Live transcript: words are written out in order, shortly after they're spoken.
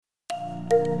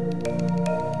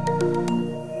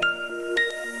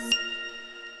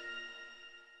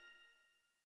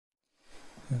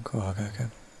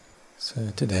So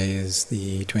today is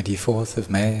the 24th of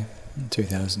May,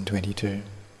 2022,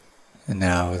 and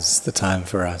now is the time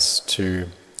for us to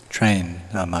train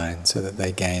our mind so that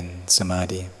they gain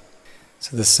samadhi.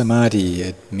 So the samadhi,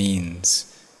 it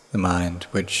means the mind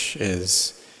which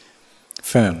is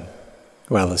firm,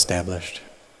 well established.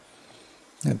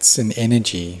 It's an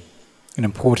energy, an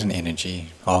important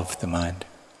energy of the mind.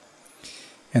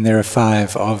 And there are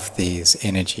 5 of these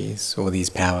energies, or these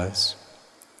powers.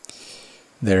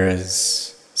 There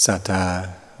is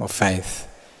saddha, or faith,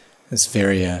 this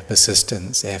virya,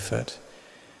 persistence, effort.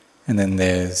 And then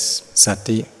there's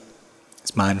sati,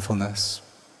 it's mindfulness,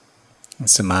 and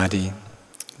samadhi,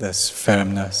 this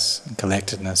firmness and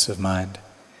collectedness of mind.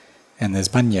 And there's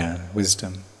panya,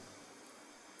 wisdom.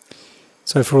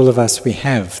 So for all of us, we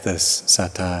have this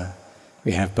saddha,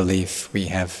 we have belief, we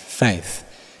have faith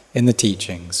in the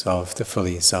teachings of the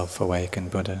fully self-awakened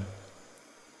Buddha.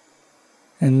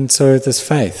 And so this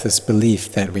faith, this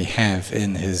belief that we have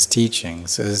in his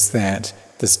teachings is that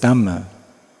this Dhamma,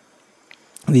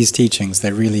 these teachings,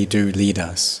 they really do lead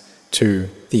us to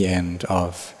the end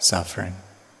of suffering.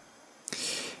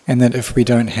 And that if we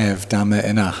don't have Dhamma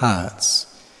in our hearts,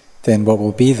 then what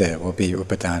will be there will be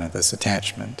upadana, this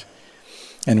attachment.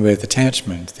 And with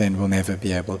attachment, then we'll never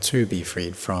be able to be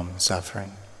freed from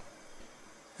suffering.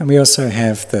 And we also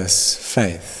have this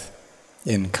faith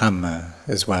in karma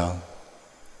as well,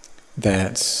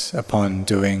 that upon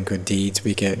doing good deeds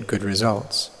we get good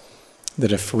results,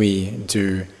 that if we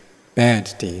do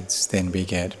bad deeds then we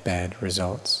get bad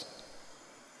results.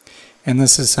 And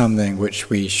this is something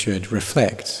which we should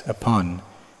reflect upon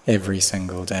every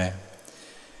single day,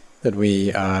 that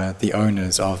we are the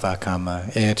owners of our karma,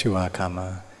 heir to our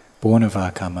karma, born of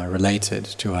our karma, related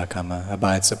to our karma,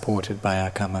 abide supported by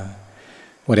our karma.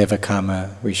 Whatever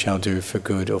karma we shall do for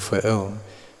good or for ill,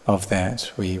 of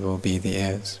that we will be the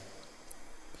heirs.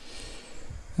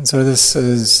 And so this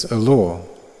is a law,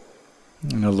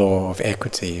 and a law of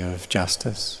equity, of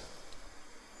justice.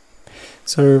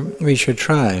 So we should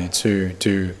try to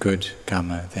do good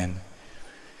karma then,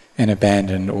 and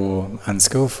abandon all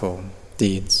unskillful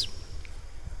deeds.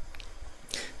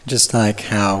 Just like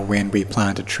how when we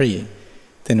plant a tree,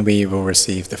 then we will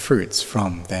receive the fruits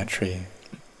from that tree.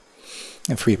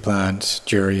 If we plant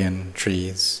durian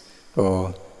trees,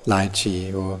 or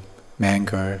lychee, or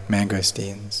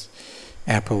mangosteens,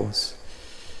 apples,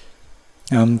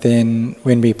 then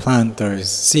when we plant those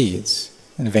seeds,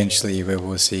 then eventually we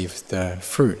will receive the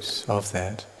fruit of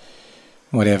that.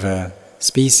 Whatever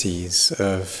species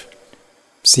of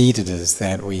seed it is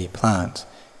that we plant,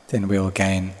 then we'll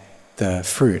gain the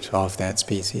fruit of that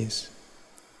species.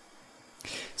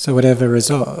 So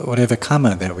whatever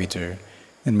karma that we do,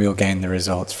 then we'll gain the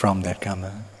results from that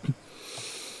karma.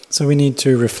 So we need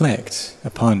to reflect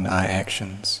upon our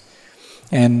actions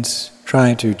and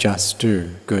try to just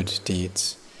do good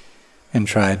deeds and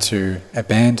try to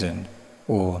abandon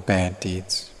all bad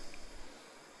deeds.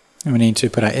 And we need to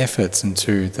put our efforts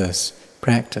into this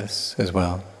practice as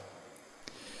well.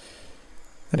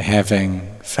 That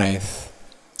having faith,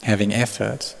 having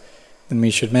effort, then we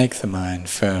should make the mind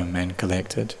firm and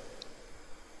collected.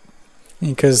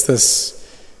 Because this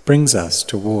brings us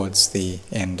towards the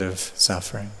end of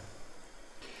suffering.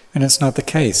 And it's not the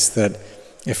case that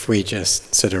if we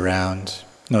just sit around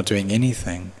not doing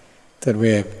anything, that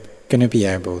we're going to be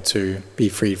able to be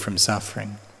freed from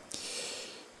suffering.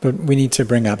 But we need to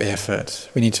bring up effort.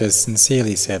 We need to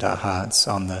sincerely set our hearts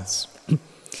on this,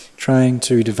 trying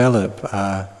to develop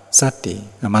our sati,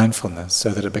 our mindfulness, so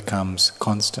that it becomes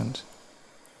constant.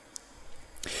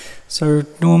 So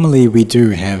normally we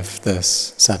do have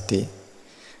this sati,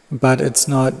 but it's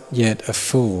not yet a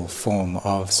full form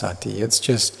of sati. It's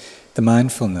just the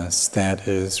mindfulness that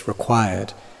is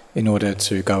required in order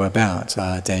to go about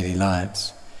our daily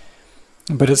lives.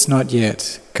 But it's not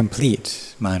yet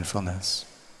complete mindfulness.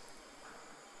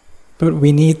 But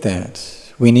we need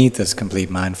that. We need this complete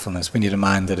mindfulness. We need a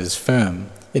mind that is firm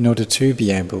in order to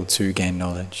be able to gain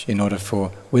knowledge, in order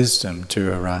for wisdom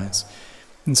to arise,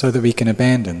 and so that we can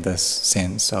abandon this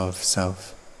sense of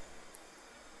self.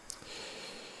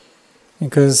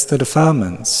 Because the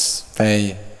defilements,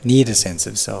 they need a sense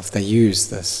of self, they use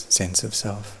this sense of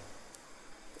self.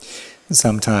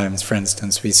 Sometimes, for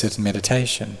instance, we sit in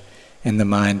meditation and the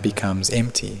mind becomes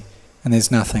empty and there's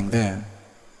nothing there.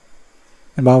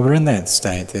 And while we're in that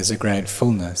state, there's a great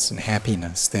fullness and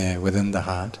happiness there within the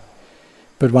heart.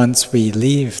 But once we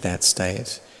leave that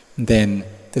state, then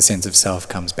the sense of self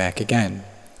comes back again.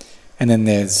 And then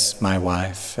there's my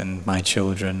wife and my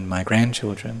children, my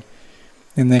grandchildren.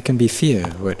 Then there can be fear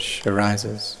which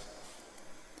arises.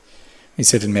 We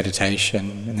sit in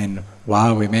meditation, and then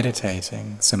while we're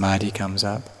meditating, samadhi comes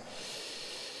up.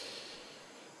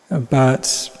 And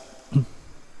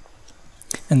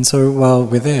so while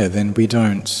we're there, then we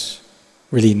don't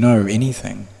really know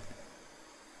anything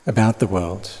about the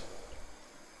world.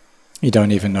 We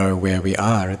don't even know where we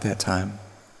are at that time.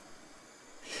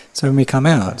 So when we come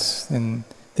out, then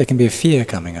there can be a fear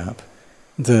coming up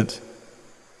that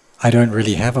I don't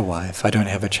really have a wife, I don't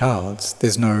have a child,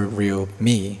 there's no real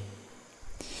me.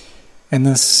 And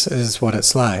this is what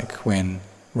it's like when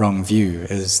wrong view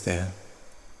is there.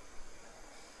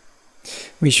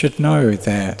 We should know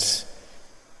that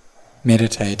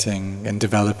meditating and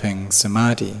developing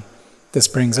samadhi, this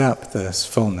brings up this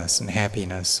fullness and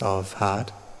happiness of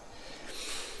heart.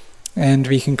 And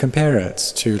we can compare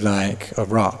it to like a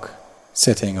rock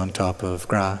sitting on top of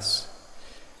grass.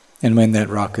 And when that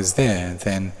rock is there,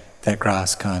 then that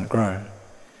grass can't grow.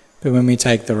 But when we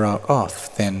take the rock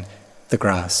off, then the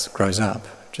grass grows up,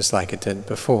 just like it did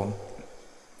before.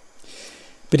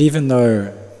 But even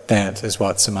though that is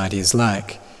what samadhi is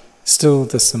like, still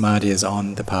the samadhi is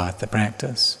on the path of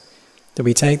practice. That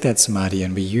we take that samadhi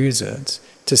and we use it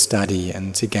to study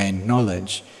and to gain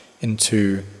knowledge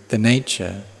into the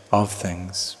nature of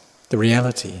things, the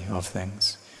reality of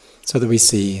things, so that we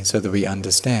see, so that we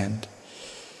understand,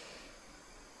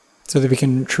 so that we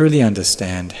can truly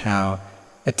understand how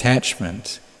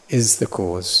attachment is the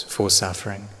cause for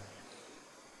suffering,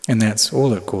 and that's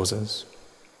all it causes.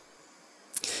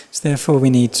 So therefore we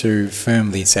need to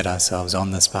firmly set ourselves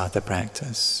on this path of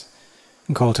practice,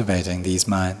 and cultivating these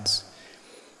minds,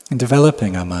 and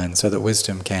developing our minds so that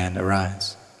wisdom can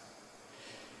arise.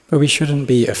 But we shouldn't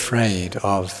be afraid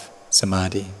of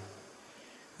samadhi.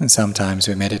 And sometimes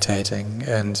we're meditating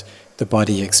and the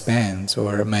body expands,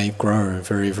 or it may grow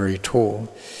very, very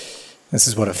tall. This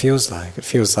is what it feels like. It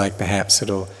feels like perhaps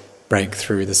it'll break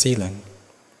through the ceiling.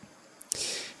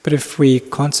 But if we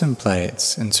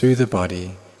contemplate into the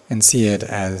body and see it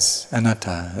as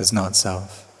anatta, as not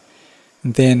self,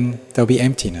 then there'll be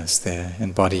emptiness there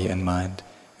in body and mind,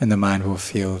 and the mind will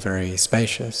feel very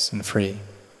spacious and free.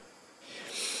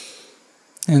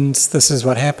 And this is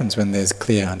what happens when there's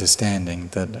clear understanding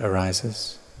that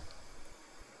arises.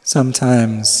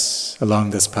 Sometimes along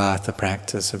this path of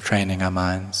practice of training our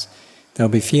minds,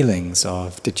 there'll be feelings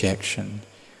of dejection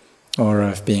or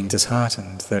of being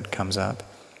disheartened that comes up.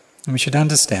 And we should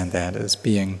understand that as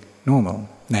being normal,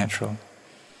 natural.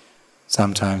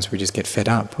 Sometimes we just get fed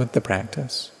up with the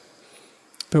practice.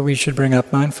 But we should bring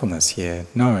up mindfulness here,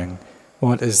 knowing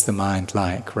what is the mind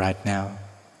like right now.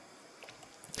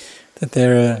 That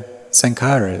there are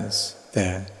sankharas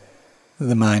there, that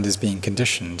the mind is being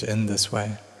conditioned in this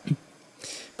way.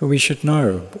 But we should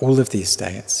know all of these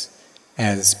states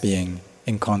as being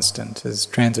inconstant, as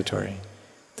transitory,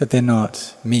 that they're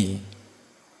not me.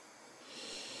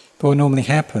 But what normally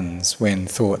happens when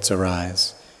thoughts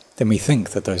arise, then we think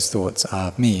that those thoughts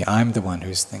are me. I'm the one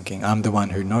who's thinking. I'm the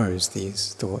one who knows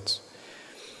these thoughts.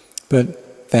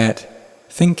 But that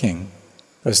thinking,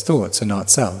 those thoughts are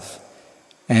not self.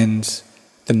 And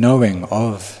the knowing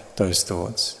of those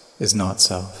thoughts is not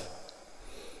self.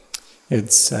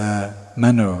 It's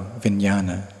mano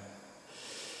vijnana.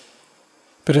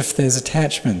 But if there's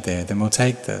attachment there, then we'll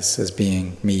take this as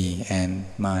being me and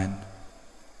mine.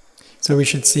 So we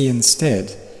should see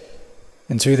instead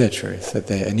into their truth, that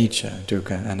they're anicca,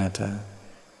 dukkha, anatta,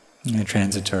 they're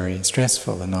transitory,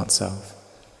 stressful, and not self.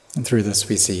 And through this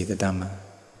we see the Dhamma.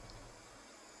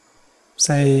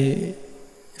 Say,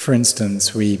 for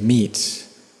instance, we meet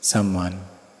someone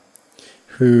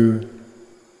who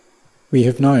we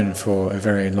have known for a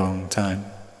very long time,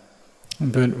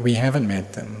 but we haven't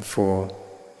met them for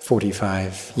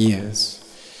 45 years.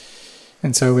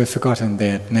 And so we've forgotten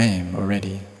their name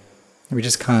already. We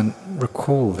just can't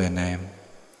recall their name.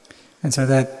 And so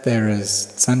that there is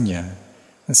sanya.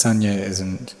 The sanya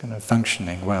isn't kind of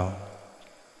functioning well.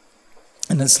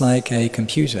 And it's like a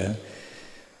computer,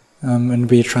 and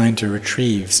we're trying to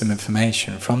retrieve some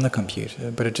information from the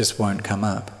computer, but it just won't come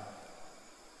up.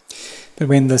 But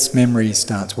when this memory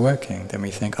starts working, then we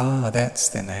think, that's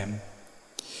their name.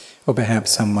 Or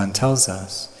perhaps someone tells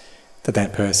us that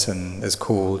that person is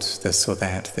called this or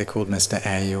that, they're called Mr.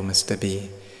 A or Mr. B.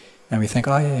 And we think,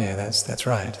 that's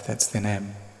right, that's their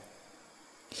name.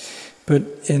 But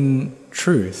in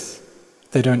truth,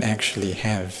 they don't actually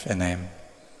have a name.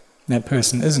 That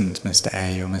person isn't Mr.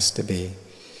 A or Mr. B.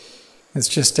 It's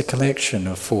just a collection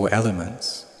of 4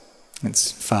 elements.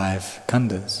 It's 5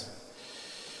 khandhas.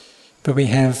 But we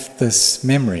have this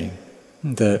memory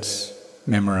that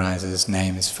memorizes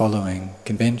names following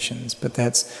conventions, but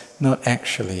that's not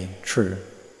actually true.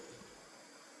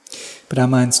 But our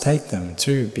minds take them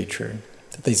to be true,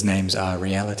 that these names are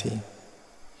reality.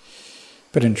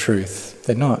 But in truth,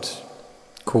 they're not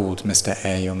called Mr.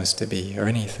 A or Mr. B or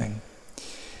anything.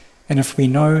 And if we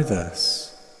know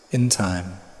this in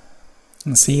time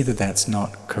and see that that's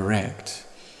not correct,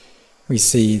 we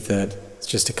see that it's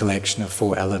just a collection of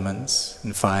 4 elements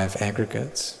and 5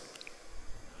 aggregates,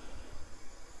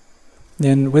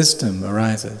 then wisdom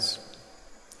arises.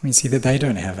 We see that they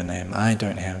don't have a name, I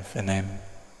don't have a name.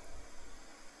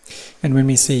 And when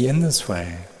we see in this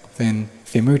way, then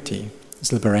vimutti,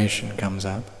 this liberation, comes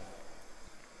up.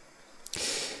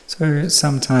 So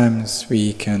sometimes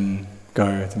we can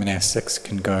go, the monastics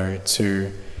can go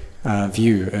to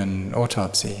view an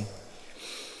autopsy,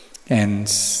 and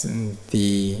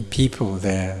the people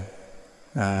there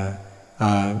are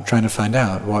trying to find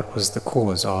out what was the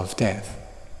cause of death.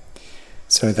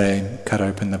 So they cut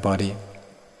open the body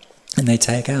and they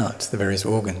take out the various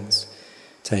organs,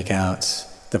 take out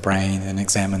the brain and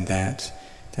examine that,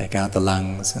 take out the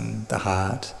lungs and the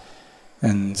heart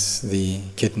and the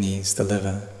kidneys, the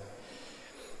liver,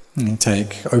 and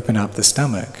open up the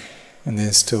stomach, and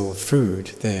there's still food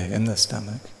there in the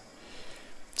stomach.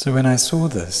 So when I saw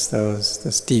this, there was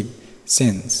this deep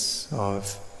sense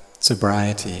of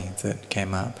sobriety that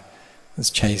came up, this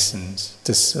chastened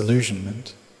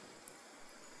disillusionment.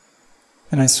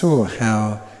 And I saw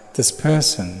how this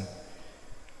person,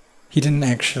 he didn't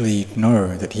actually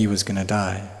know that he was going to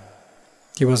die.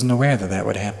 He wasn't aware that that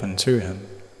would happen to him.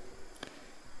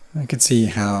 I could see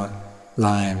how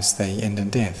lives, they end in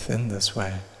death in this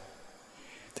way.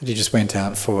 That he just went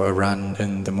out for a run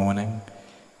in the morning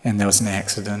and there was an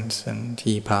accident and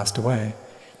he passed away.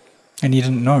 And he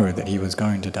didn't know that he was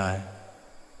going to die.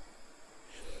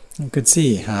 You could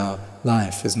see how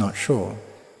life is not sure,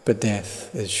 but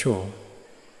death is sure.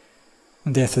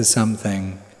 And death is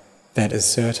something that is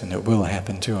certain, it will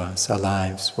happen to us. Our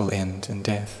lives will end in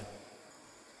death.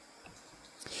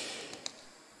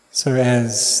 So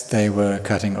as they were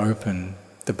cutting open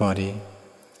the body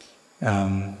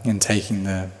and taking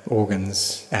the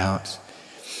organs out,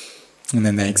 and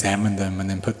then they examined them and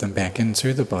then put them back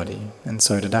into the body and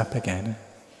sewed it up again.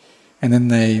 And then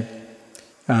they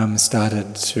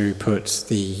started to put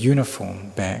the uniform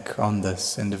back on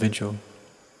this individual.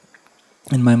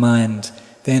 And my mind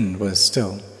then was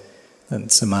still,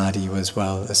 that samadhi was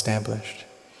well established.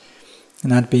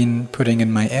 And I'd been putting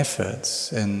in my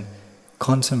efforts in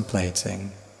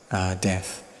contemplating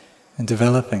death and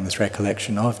developing this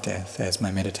recollection of death as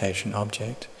my meditation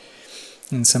object.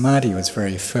 And samadhi was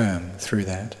very firm through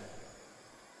that.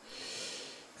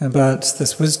 But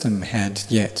this wisdom had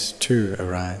yet to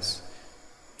arise,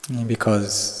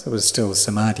 because it was still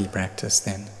samadhi practice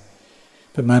then.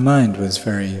 But my mind was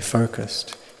very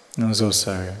focused, and it was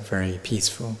also very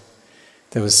peaceful.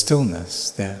 There was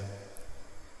stillness there.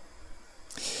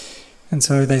 And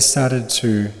so they started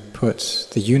to put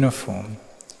the uniform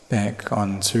back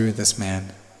onto this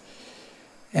man.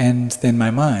 And then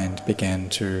my mind began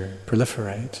to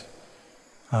proliferate.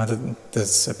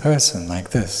 There's a person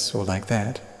like this or like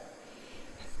that.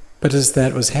 But as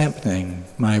that was happening,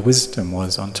 my wisdom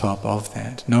was on top of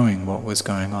that, knowing what was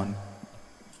going on.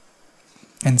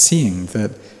 And seeing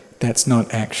that that's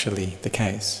not actually the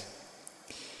case.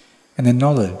 And then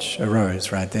knowledge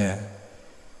arose right there.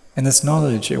 And this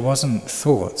knowledge, it wasn't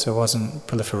thoughts, it wasn't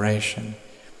proliferation.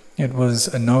 It was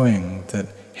a knowing that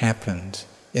happened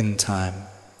in time.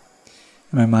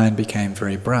 And my mind became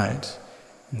very bright,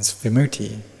 and this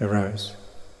vimutti arose.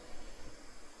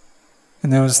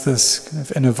 And there was this kind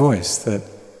of inner voice that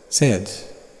said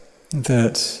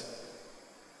that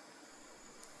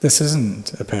this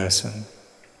isn't a person.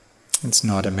 It's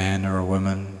not a man or a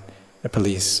woman, a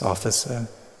police officer.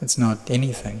 It's not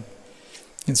anything.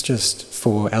 It's just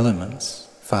 4 elements,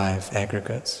 5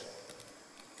 aggregates.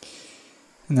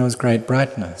 And there was great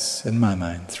brightness in my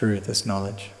mind through this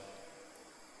knowledge.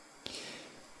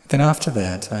 Then after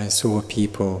that, I saw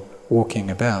people walking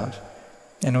about,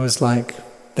 and it was like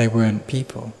they weren't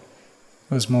people.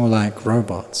 It was more like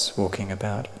robots walking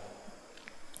about,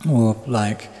 or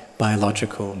like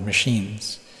biological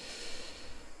machines.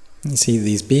 You see,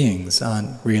 these beings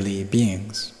aren't really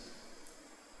beings.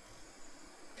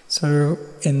 So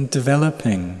in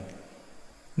developing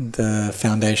the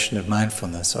foundation of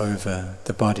mindfulness over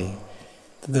the body,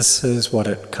 this is what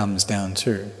it comes down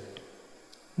to.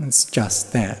 It's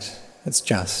just that. It's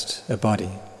just a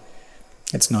body.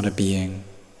 It's not a being,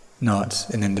 not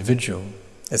an individual,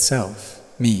 itself,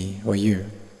 me or you.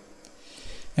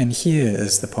 And here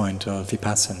is the point of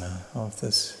vipassana, of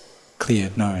this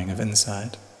clear knowing of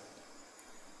insight.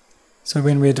 So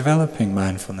when we're developing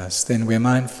mindfulness, then we're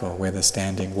mindful whether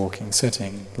standing, walking,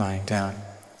 sitting, lying down,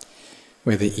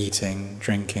 whether eating,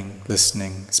 drinking,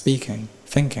 listening, speaking,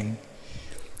 thinking,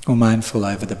 or mindful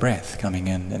over the breath coming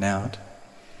in and out.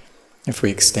 If we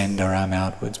extend our arm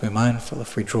outwards, we're mindful.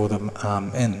 If we draw the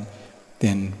arm in,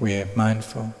 then we're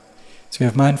mindful. So we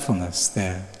have mindfulness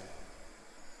there.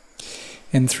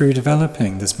 And through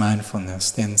developing this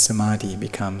mindfulness, then samadhi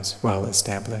becomes well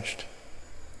established.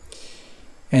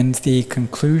 And the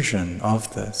conclusion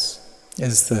of this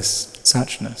is this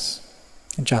suchness,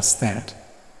 just that.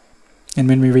 And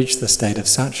when we reach the state of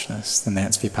suchness, then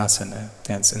that's vipassana,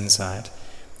 that's insight,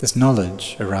 this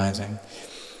knowledge arising.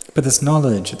 But this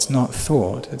knowledge, it's not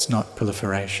thought, it's not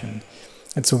proliferation.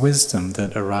 It's a wisdom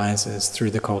that arises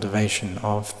through the cultivation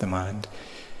of the mind,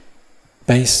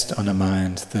 based on a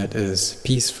mind that is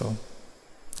peaceful.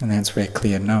 And that's where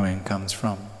clear knowing comes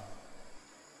from.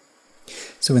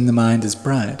 So when the mind is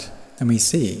bright, then we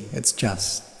see it's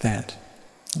just that,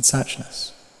 it's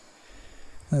suchness.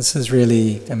 This is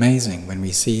really amazing when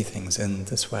we see things in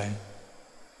this way.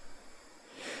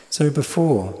 So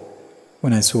before,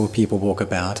 when I saw people walk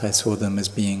about, I saw them as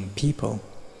being people.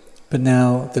 But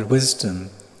now that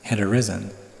wisdom had arisen,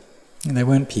 and they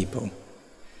weren't people.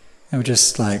 They were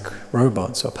just like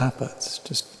robots or puppets,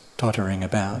 just tottering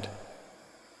about.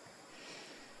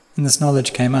 And this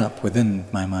knowledge came up within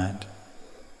my mind,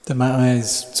 that my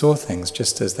eyes saw things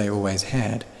just as they always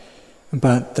had,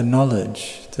 but the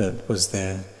knowledge that was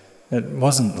there, it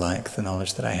wasn't like the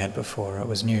knowledge that I had before, it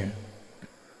was new.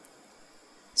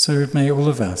 So may all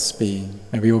of us may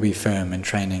we all be firm in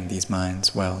training these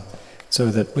minds well, so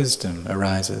that wisdom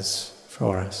arises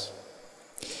for us.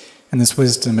 And this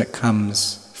wisdom, it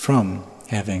comes from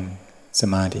having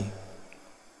samadhi.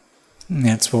 And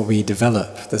that's what we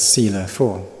develop the sila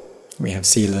for. We have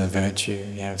sila, virtue,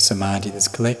 we have samadhi, this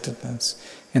collectedness,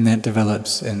 and that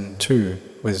develops into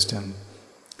wisdom,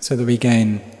 so that we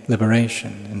gain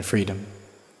liberation and freedom,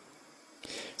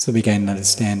 so that we gain an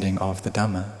understanding of the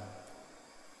Dhamma.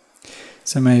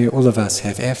 So may all of us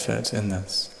have effort in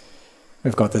this.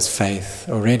 We've got this faith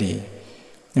already,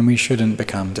 and we shouldn't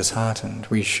become disheartened.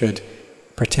 We should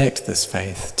protect this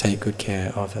faith, take good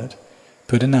care of it,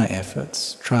 put in our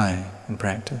efforts, try and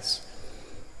practice.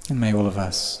 And may all of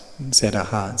us set our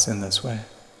hearts in this way.